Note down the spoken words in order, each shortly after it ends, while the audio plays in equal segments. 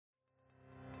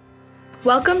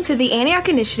Welcome to the Antioch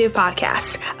Initiative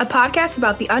Podcast, a podcast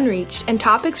about the unreached and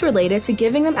topics related to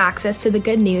giving them access to the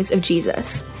good news of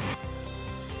Jesus.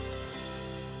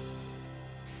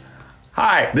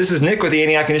 Hi, this is Nick with the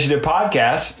Antioch Initiative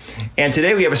Podcast, and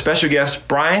today we have a special guest,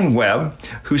 Bryan Webb,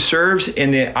 who serves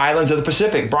in the islands of the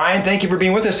Pacific. Bryan, thank you for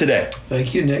being with us today.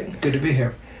 Thank you, Nick. Good to be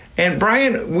here. And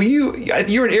Bryan,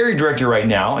 you're an area director right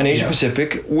now in Asia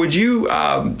Pacific. Would you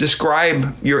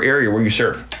describe your area where you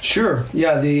serve? Sure.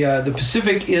 Yeah, the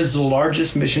Pacific is the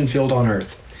largest mission field on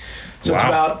Earth. So It's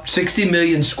about 60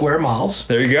 million square miles.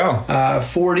 There you go.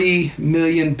 40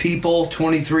 million people,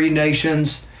 23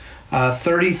 nations,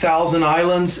 30,000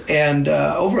 islands, and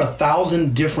over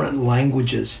 1,000 different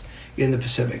languages in the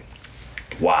Pacific.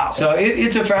 Wow. So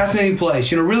it's a fascinating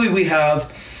place. Really we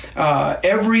have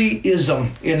every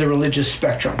ism in the religious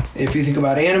spectrum. If you think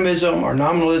about animism or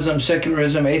nominalism,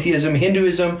 secularism, atheism,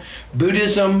 Hinduism,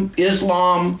 Buddhism,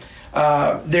 Islam,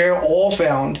 they're all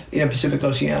found in Pacific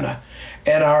Oceania.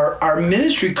 And our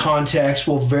ministry context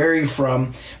will vary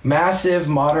from massive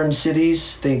modern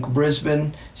cities, think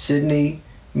Brisbane, Sydney,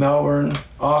 Melbourne,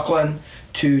 Auckland,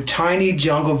 to tiny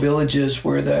jungle villages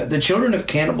where the children of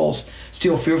cannibals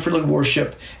still fearfully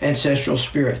worship ancestral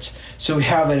spirits. So we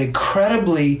have an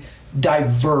incredibly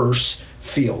diverse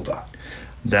field.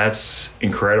 That's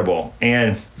incredible.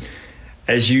 And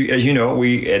as you know,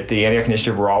 we at the Antioch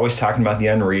Initiative, we're always talking about the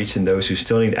unreached and those who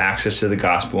still need access to the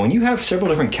gospel. And you have several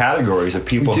different categories of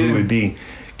people who would be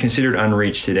considered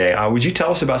unreached today. Would you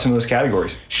tell us about some of those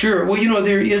categories? Sure. Well,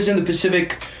 there is in the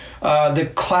Pacific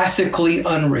the classically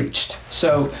unreached.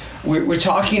 So we're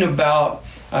talking about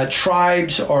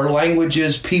tribes or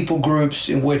languages, people groups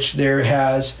in which there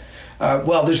has,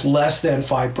 there's less than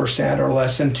 5% or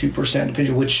less than 2%,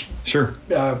 depending on which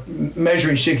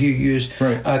measuring stick you use,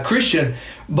 Christian.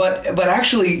 But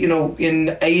actually,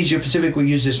 in Asia Pacific, we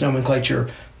use this nomenclature,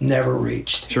 never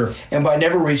reached. Sure. And by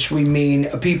never reached, we mean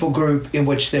a people group in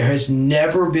which there has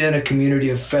never been a community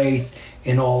of faith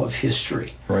in all of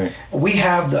history. Right. We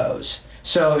have those.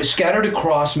 So scattered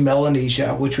across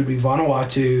Melanesia, which would be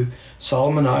Vanuatu,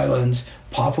 Solomon Islands,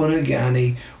 Papua New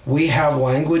Guinea, we have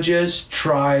languages,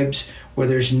 tribes where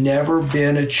there's never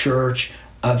been a church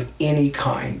of any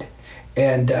kind.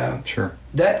 And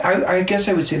that I guess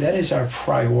I would say that is our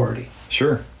priority.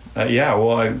 Sure.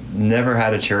 I've never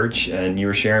had a church, and you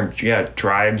were sharing,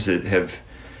 tribes that have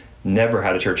never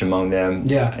had a church among them.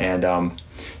 Yeah. And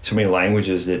so many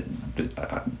languages that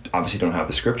obviously don't have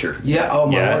the scripture. Yeah. Oh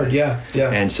my word. Yeah.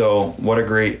 And so what a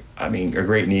great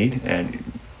need. And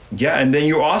then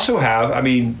you also have,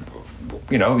 you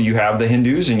have the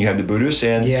Hindus and you have the Buddhists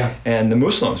and the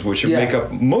Muslims, which make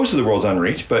up most of the world's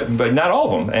unreached, but not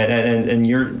all of them. And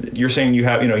you're saying you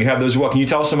have those as well. Can you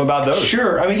tell us some about those?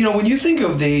 Sure. When you think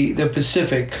of the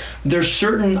Pacific, there's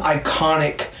certain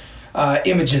iconic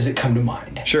images that come to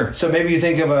mind. Sure. So maybe you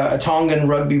think of a Tongan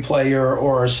rugby player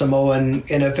or a Samoan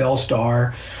NFL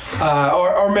star,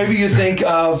 or maybe you think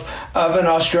of an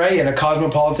Australian, a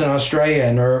cosmopolitan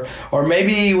Australian, or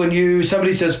maybe when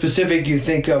somebody says Pacific, you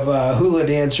think of hula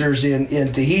dancers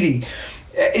in Tahiti.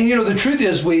 And the truth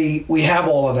is we have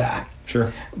all of that.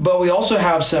 Sure. But we also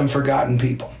have some forgotten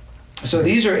people. So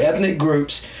these are ethnic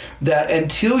groups that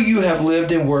until you have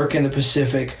lived and worked in the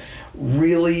Pacific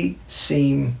really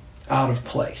seem out of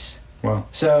place. Wow.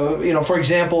 So, for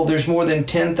example, there's more than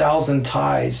 10,000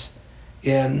 Thais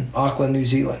in Auckland, New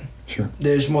Zealand. Sure.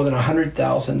 There's more than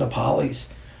 100,000 Nepalis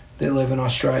that live in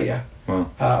Australia. Wow.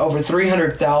 Over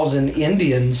 300,000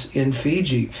 Indians in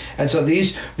Fiji. And so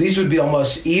these would be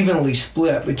almost evenly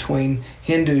split between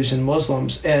Hindus and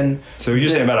Muslims. And so you're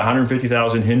saying about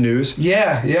 150,000 Hindus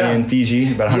in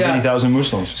Fiji, about 150,000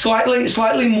 Muslims.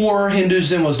 Slightly more Hindus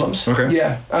than Muslims. Okay.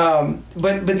 Yeah.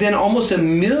 But then almost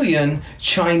 1 million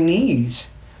Chinese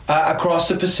across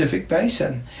the Pacific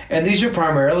Basin. And these are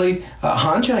primarily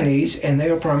Han Chinese, and they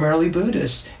are primarily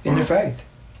Buddhist in their faith.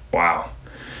 Wow.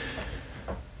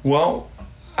 Well,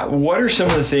 what are some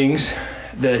of the things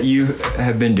that you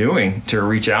have been doing to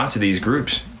reach out to these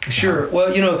groups? Sure.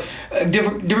 Well,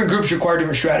 different groups require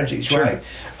different strategies, right?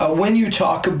 When you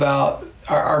talk about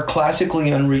our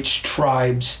classically unreached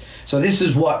tribes, so this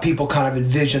is what people kind of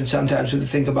envision sometimes when they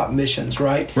think about missions,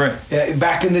 right? Right.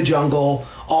 Back in the jungle,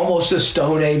 almost a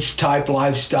Stone Age type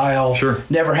lifestyle. Sure.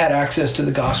 Never had access to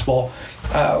the gospel.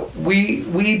 We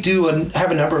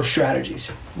have a number of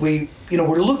strategies. We're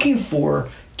looking for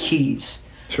keys.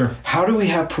 Sure. How do we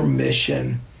have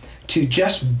permission to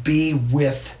just be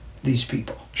with these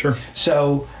people? Sure.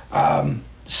 So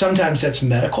sometimes that's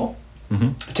medical.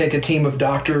 take a team of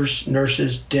doctors,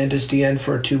 nurses, dentists in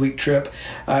for a 2-week trip.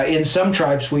 In some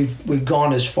tribes, we've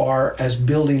gone as far as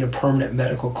building a permanent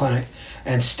medical clinic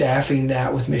and staffing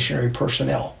that with missionary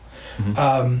personnel.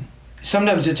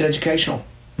 Sometimes it's educational,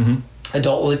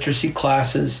 adult literacy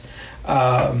classes,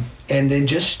 and then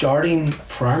just starting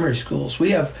primary schools.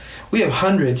 We have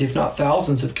hundreds, if not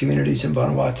thousands, of communities in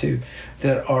Vanuatu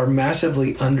that are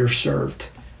massively underserved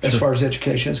as far as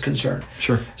education is concerned.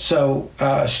 So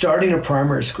starting a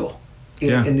primary school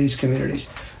in these communities,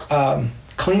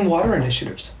 clean water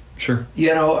initiatives. It's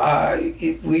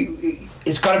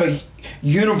kind of a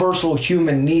universal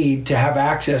human need to have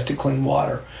access to clean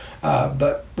water.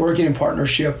 But working in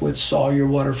partnership with Sawyer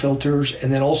water filters,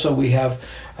 and then also we have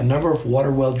a number of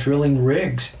water well drilling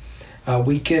rigs.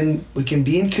 We can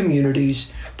be in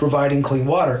communities providing clean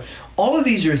water. All of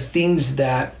these are things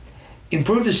that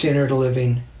improve the standard of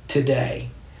living today.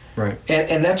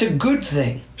 And that's a good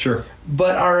thing.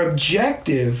 But our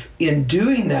objective in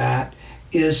doing that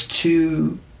is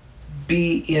to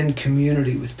be in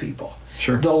community with people.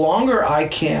 The longer I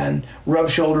can rub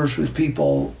shoulders with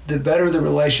people, the better the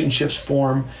relationships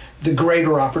form, the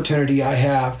greater opportunity I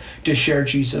have to share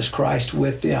Jesus Christ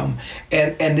with them.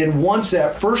 And then once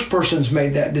that first person's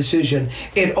made that decision,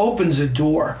 it opens a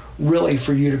door really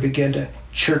for you to begin to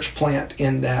church plant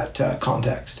in that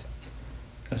context.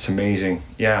 That's amazing.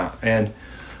 Yeah. And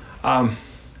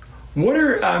what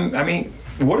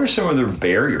are some of the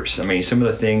barriers? I mean, some of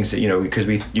the things that, because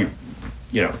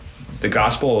the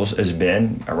gospel has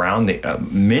been around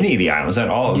many of the islands, not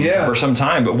all of them, for some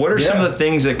time. But what are some of the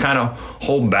things that kind of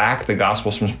hold back the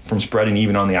gospel from spreading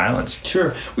even on the islands?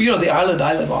 Well, the island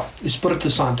I live on,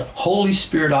 Espírito Santo, Holy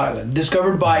Spirit Island,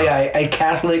 discovered by a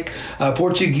Catholic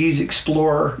Portuguese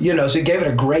explorer. So he gave it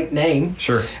a great name.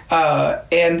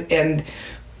 And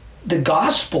the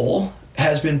gospel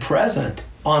has been present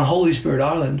on Holy Spirit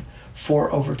Island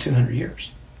for over 200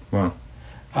 years. Wow.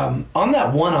 On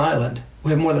that one island, we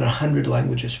have more than 100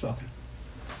 languages spoken.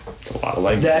 It's a lot of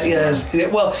languages. That is,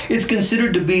 it's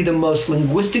considered to be the most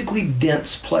linguistically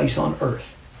dense place on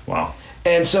earth. Wow.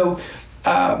 And so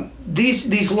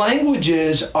these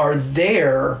languages are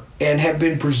there and have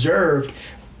been preserved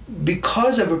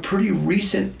because of a pretty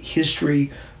recent history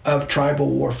of tribal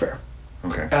warfare.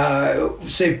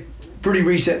 Say pretty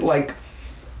recent, like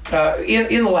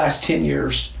in the last 10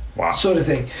 years. Wow. Sort of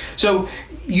thing. So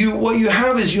what you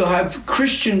have is you'll have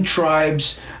Christian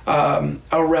tribes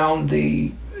around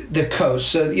the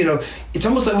coast. So it's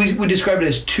almost like we describe it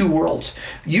as two worlds.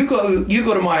 You go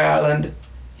to my island,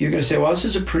 you're going to say, well, this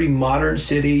is a pretty modern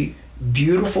city,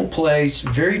 beautiful place,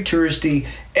 very touristy.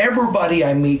 Everybody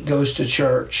I meet goes to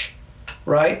church,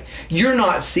 right? You're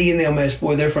not seeing them as,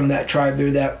 boy, they're from that tribe,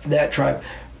 they're that tribe.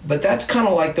 But that's kind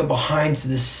of like the behind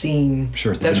the scene.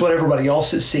 That's what everybody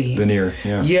else is seeing. Veneer,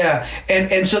 yeah.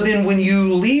 And so then when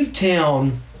you leave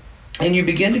town and you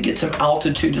begin to get some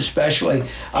altitude, especially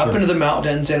up into the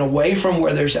mountains and away from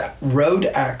where there's road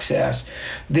access,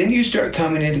 then you start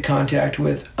coming into contact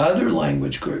with other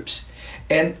language groups.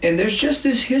 And there's just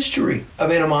this history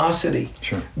of animosity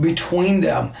between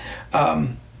them.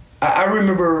 I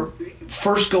remember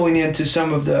first going into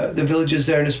some of the villages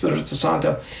there in Espírito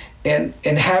Santo and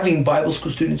having Bible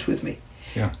school students with me.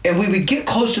 And we would get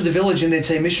close to the village and they'd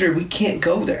say, missionary, we can't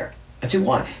go there. I'd say,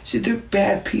 why? He said, they're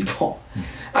bad people.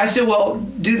 I said, well,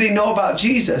 do they know about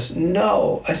Jesus?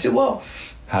 No. I said, well,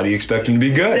 how do you expect them to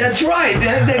be good? That's right.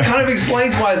 That kind of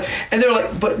explains why. And they're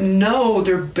like, but no,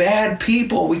 they're bad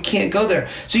people. We can't go there.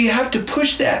 So you have to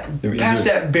push that, past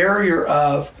that barrier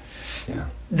of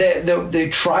the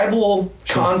tribal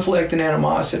conflict and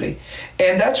animosity.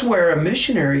 And that's where a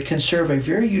missionary can serve a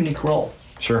very unique role.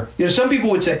 Some people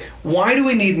would say, why do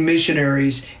we need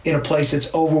missionaries in a place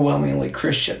that's overwhelmingly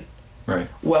Christian?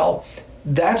 Well,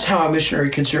 that's how a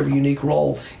missionary can serve a unique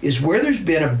role, is where there's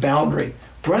been a boundary,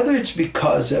 whether it's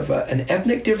because of an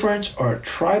ethnic difference or a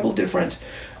tribal difference.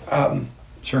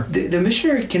 The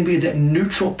missionary can be that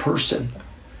neutral person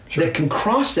that can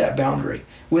cross that boundary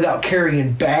without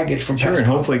carrying baggage from past and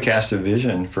hopefully cast a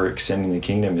vision for extending the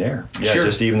kingdom there.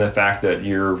 Just even the fact that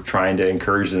you're trying to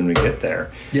encourage them to get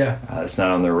there. It's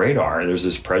not on their radar. There's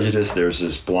this prejudice, there's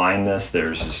this blindness,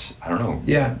 there's this, I don't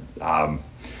know,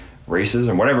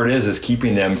 racism, whatever it is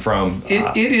keeping them from.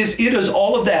 It is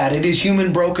all of that. It is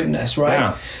human brokenness,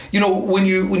 right? When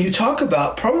you talk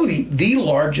about probably the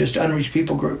largest unreached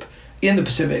people group in the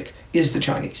Pacific is the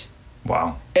Chinese.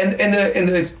 Wow. And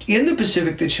in the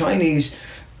Pacific, the Chinese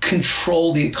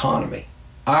control the economy.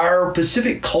 Our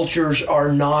Pacific cultures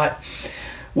are not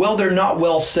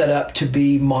well set up to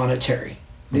be monetary.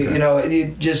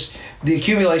 The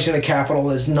accumulation of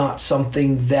capital is not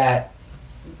something that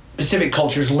Pacific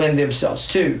cultures lend themselves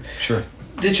to. Sure.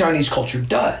 The Chinese culture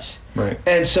does. Right.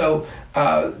 And so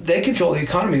they control the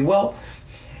economy. Well,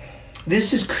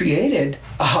 this has created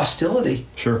a hostility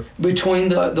between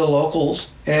the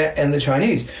locals and the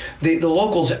Chinese. The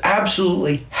locals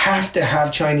absolutely have to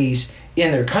have Chinese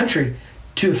in their country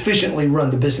to efficiently run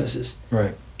the businesses.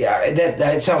 Right. Yeah,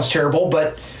 that sounds terrible,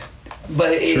 but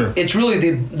it's really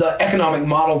the economic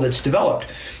model that's developed.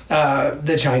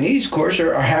 The Chinese, of course,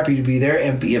 are happy to be there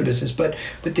and be a business, but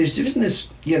there's this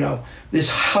this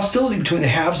hostility between the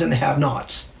haves and the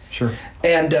have-nots. Sure.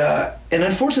 And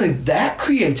unfortunately, that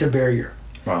creates a barrier.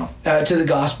 Wow. To the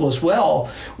gospel as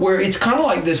well, where it's kind of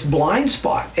like this blind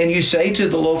spot, and you say to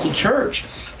the local church,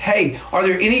 "Hey, are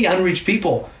there any unreached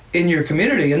people in your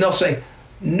community?" And they'll say,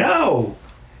 "No."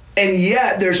 And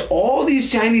yet there's all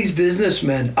these Chinese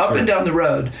businessmen up and down the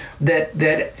road that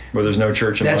where there's no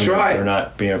church among that's them. right. They're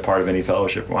not being a part of any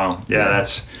fellowship. Wow. Yeah,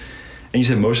 that's. And you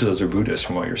said most of those are Buddhists,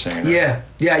 from what you're saying. Right?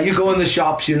 Yeah. You go in the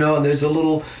shops, and there's a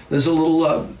little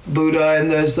Buddha, and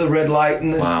there's the red light,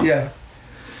 and there's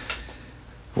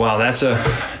Wow, that's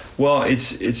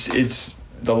it's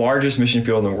the largest mission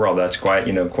field in the world. That's quite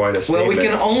a statement. Well, we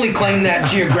can only claim that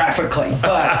geographically,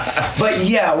 but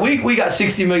yeah, we got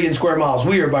 60 million square miles.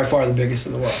 We are by far the biggest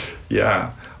in the world.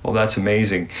 Yeah, well, that's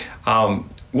amazing. Can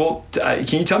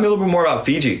you tell me a little bit more about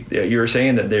Fiji? You were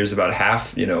saying that there's about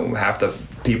half the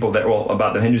people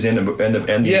about the Hindus and the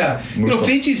Muslims.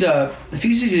 Fiji's a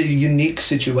unique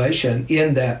situation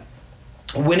in that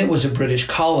when it was a British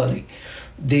colony,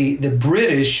 the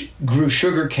British grew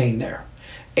sugarcane there.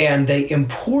 And they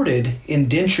imported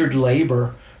indentured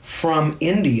labor from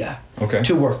India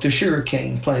to work the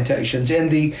sugarcane plantations.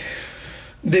 And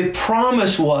the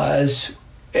promise was,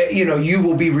 you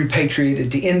will be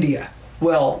repatriated to India.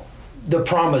 Well, the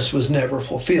promise was never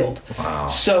fulfilled. Wow.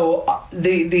 So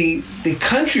the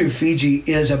country of Fiji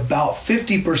is about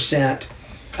 50%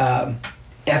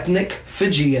 ethnic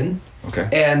Fijian. Okay.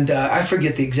 And I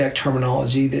forget the exact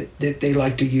terminology that they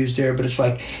like to use there, but it's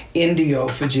like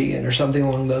Indo-Fijian or something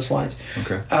along those lines.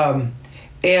 Okay.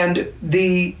 And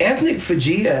the ethnic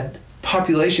Fijian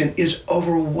population is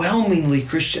overwhelmingly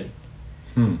Christian.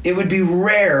 It would be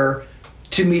rare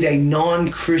to meet a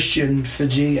non-Christian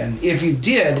Fijian. If you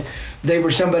did, they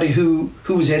were somebody who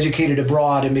was educated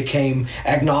abroad and became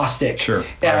agnostic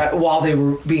while they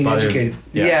were being educated.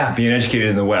 Being educated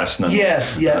in the West.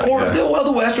 Yes,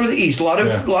 the West or the East. A lot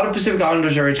of Pacific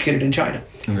Islanders are educated in China.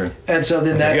 Okay. And so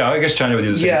then I guess China would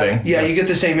do the same thing. Yeah, you get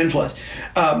the same influence.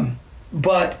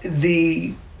 But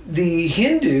the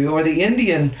Hindu or the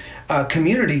Indian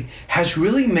community has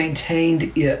really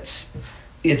maintained its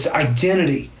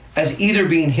identity as either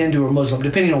being Hindu or Muslim,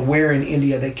 depending on where in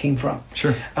India they came from.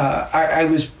 Sure.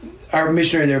 Our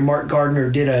missionary there, Mark Gardner,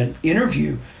 did an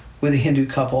interview with a Hindu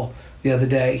couple the other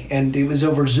day, and it was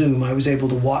over Zoom. I was able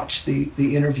to watch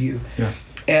the interview. Yeah.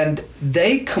 And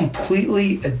they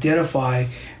completely identify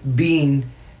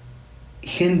being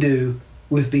Hindu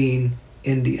with being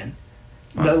Indian.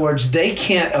 In other words, they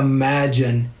can't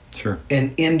imagine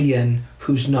an Indian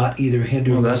who's not either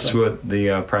Hindu or Muslim. That's what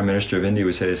the Prime Minister of India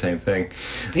would say, the same thing.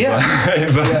 Yeah.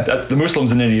 But that's, the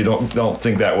Muslims in India don't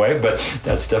think that way, but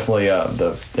that's definitely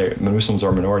the Muslims are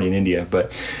a minority in India.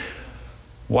 But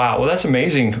wow, well, that's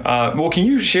amazing. Can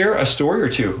you share a story or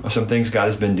two of some things God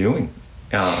has been doing?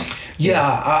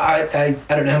 I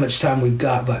don't know how much time we've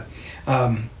got, but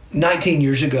 19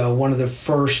 years ago, one of the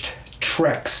first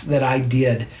treks that I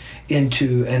did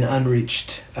into an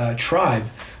unreached tribe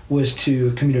was to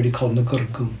a community called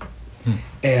Ngurgun.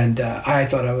 And I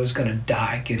thought I was going to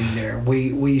die getting there.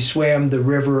 We swam the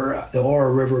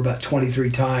Ora River about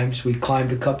 23 times. We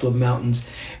climbed a couple of mountains,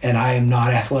 and I am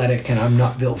not athletic, and I'm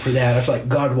not built for that. I was like,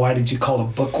 God, why did you call a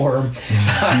bookworm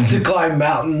to climb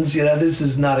mountains? This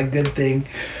is not a good thing.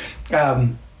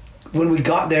 When we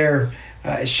got there,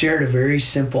 I shared a very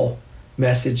simple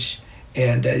message,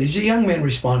 and a young man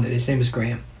responded. His name is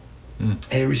Graham. And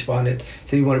he responded,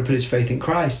 said he wanted to put his faith in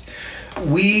Christ.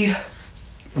 I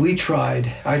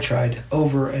tried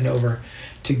over and over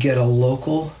to get a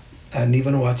local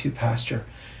Nivanuatu pastor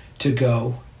to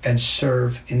go and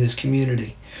serve in this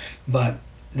community. But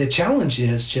the challenge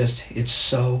is just, it's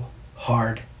so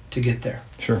hard to get there.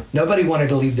 Sure. Nobody wanted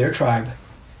to leave their tribe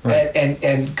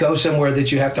and go somewhere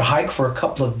that you have to hike for a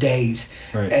couple of days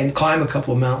and climb a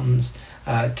couple of mountains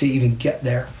to even get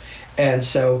there. And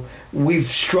so we've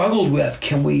struggled with,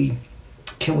 can we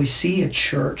see a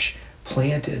church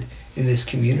planted in this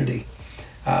community?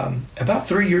 About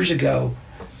 3 years ago,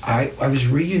 I was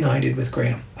reunited with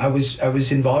Graham. I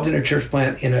was involved in a church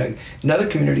plant in another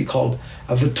community called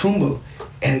Vatumbu,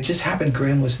 and it just happened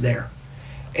Graham was there.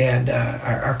 and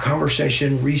our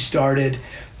conversation restarted.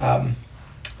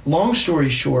 Long story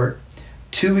short,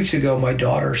 2 weeks ago, my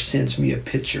daughter sends me a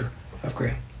picture of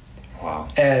Graham. Wow.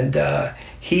 And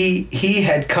he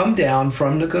had come down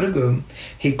from Nakotagum.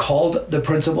 He called the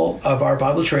principal of our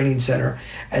Bible training center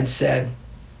and said,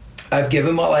 I've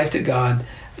given my life to God.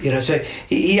 So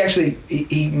he actually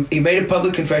made a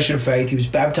public confession of faith. He was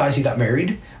baptized. He got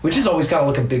married, which is always kind of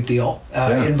like a big deal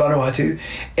in Vanuatu.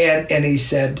 And he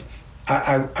said,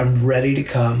 I'm ready to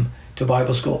come to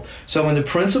Bible school. So when the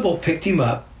principal picked him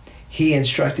up, he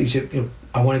instructed, he said,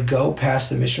 I want to go past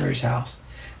the missionary's house.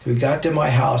 So we got to my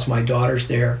house. My daughter's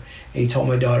there. And he told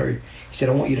my daughter, he said,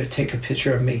 I want you to take a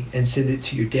picture of me and send it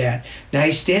to your dad. Now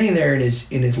he's standing there in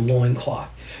his loincloth.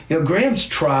 Graham's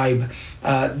tribe,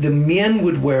 the men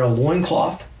would wear a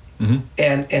loincloth,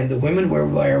 and the women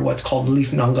would wear what's called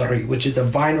leaf nangari, which is a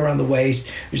vine around the waist.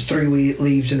 There's 3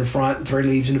 leaves in the front and 3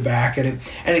 leaves in the back, and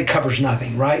it covers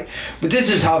nothing, right? But this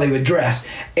is how they would dress.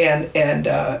 And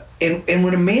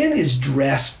when a man is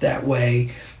dressed that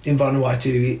way in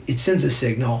Vanuatu, it sends a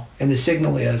signal, and the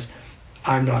signal is,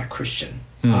 I'm not a Christian.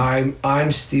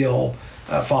 I'm still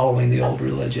following the old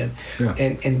religion. Yeah.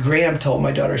 And Graham told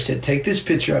my daughter, said, take this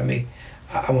picture of me.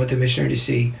 I want the missionary to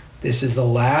see this is the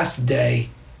last day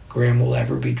Graham will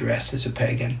ever be dressed as a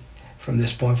pagan. From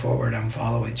this point forward, I'm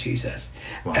following Jesus.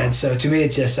 Wow. And so to me,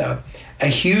 it's just a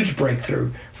huge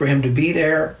breakthrough for him to be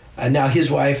there. Now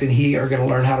his wife and he are going to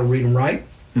learn how to read and write.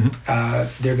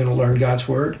 They're going to learn God's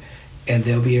word, and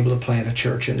they'll be able to plant a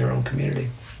church in their own community.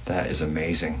 That is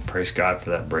amazing. Praise God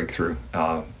for that breakthrough.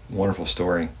 Wonderful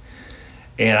story.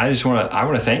 And I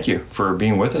want to thank you for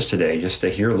being with us today, just to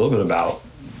hear a little bit about,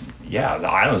 the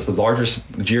island's the largest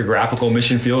geographical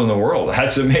mission field in the world.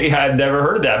 That's amazing. I've never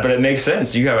heard that, but it makes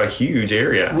sense. You have a huge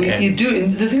area. You do.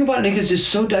 And the thing about Nick is it's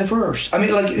so diverse. I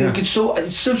mean, it's so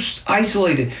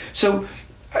isolated. So,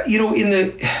 a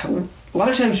lot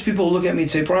of times people look at me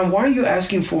and say, Bryan, why are you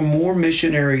asking for more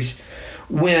missionaries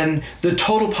when the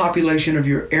total population of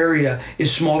your area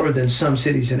is smaller than some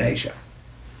cities in Asia?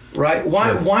 Right?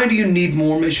 Why do you need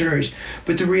more missionaries?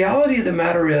 But the reality of the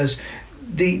matter is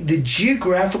the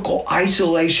geographical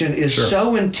isolation is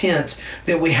so intense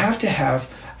that we have to have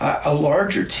a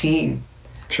larger team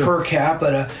per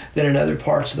capita than in other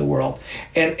parts of the world.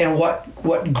 And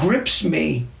what grips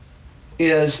me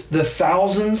is the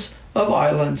thousands of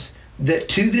islands that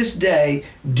to this day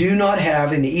do not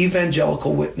have an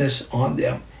evangelical witness on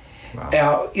them.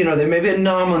 Wow. There may be a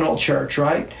nominal church,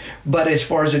 right? But as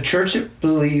far as a church that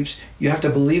believes, you have to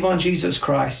believe on Jesus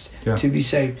Christ to be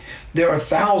saved. There are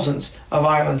thousands of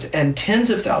islands and tens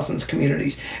of thousands of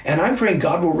communities. And I'm praying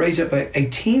God will raise up a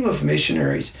team of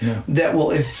missionaries that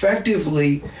will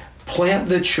effectively plant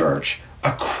the church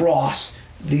across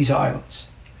these islands.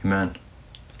 Amen.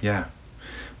 Yeah.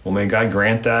 Well, may God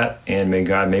grant that, and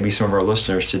maybe some of our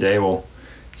listeners today will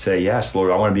say, yes, Lord,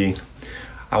 I want to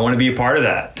be a part of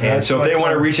that. And so if they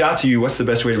want to reach out to you, what's the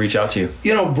best way to reach out to you?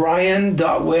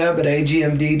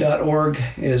 Bryan.webb@agmd.org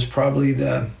is probably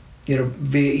via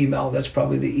email. That's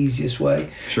probably the easiest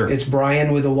way. Sure. It's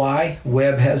Bryan with a Y.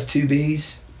 Webb has 2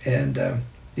 B's. And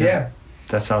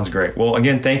That sounds great. Well,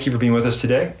 again, thank you for being with us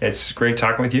today. It's great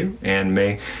talking with you, and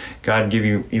may God give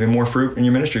you even more fruit in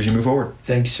your ministry as you move forward.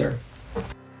 Thank you, sir.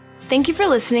 Thank you for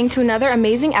listening to another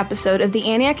amazing episode of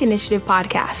the Antioch Initiative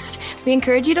podcast. We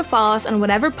encourage you to follow us on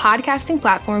whatever podcasting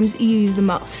platforms you use the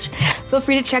most. Feel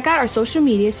free to check out our social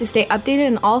medias to stay updated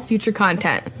on all future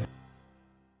content.